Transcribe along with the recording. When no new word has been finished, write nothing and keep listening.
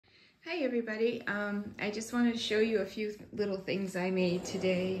Hi everybody, I just wanted to show you a few little things I made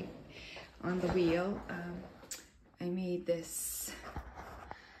today on the wheel. I made this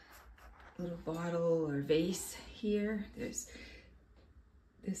little bottle or vase here. There's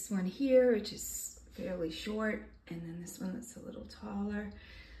this one here, which is fairly short, and then this one that's a little taller.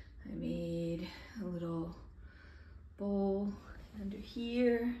 I made a little bowl under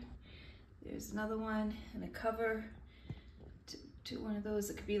here. There's another one and a cover to one of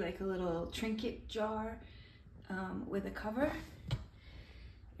those. It could be like a little trinket jar with a cover.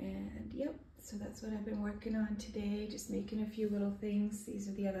 And yep, so that's what I've been working on today, just making a few little things. These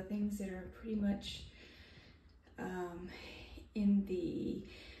are the other things that are pretty much in the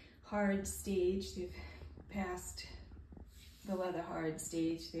hard stage. They've passed the leather hard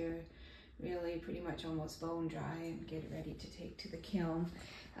stage. They're really pretty much almost bone dry and get ready to take to the kiln.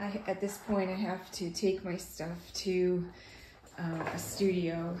 At this point I have to take my stuff to a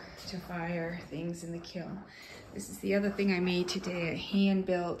studio to fire things in the kiln. This is the other thing I made today. I hand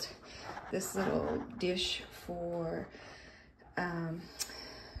built this little dish for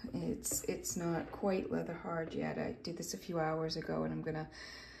it's not quite leather hard yet. I did this a few hours ago, and I'm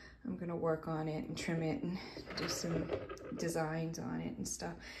gonna work on it and trim it and do some designs on it and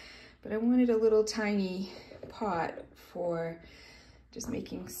stuff. But I wanted a little tiny pot for just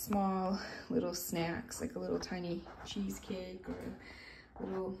making small little snacks, like a little tiny cheesecake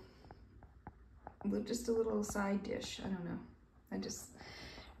or just a little side dish. I don't know. I just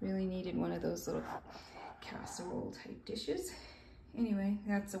really needed one of those little casserole type dishes. Anyway,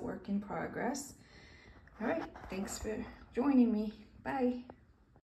 that's a work in progress. All right, thanks for joining me. Bye.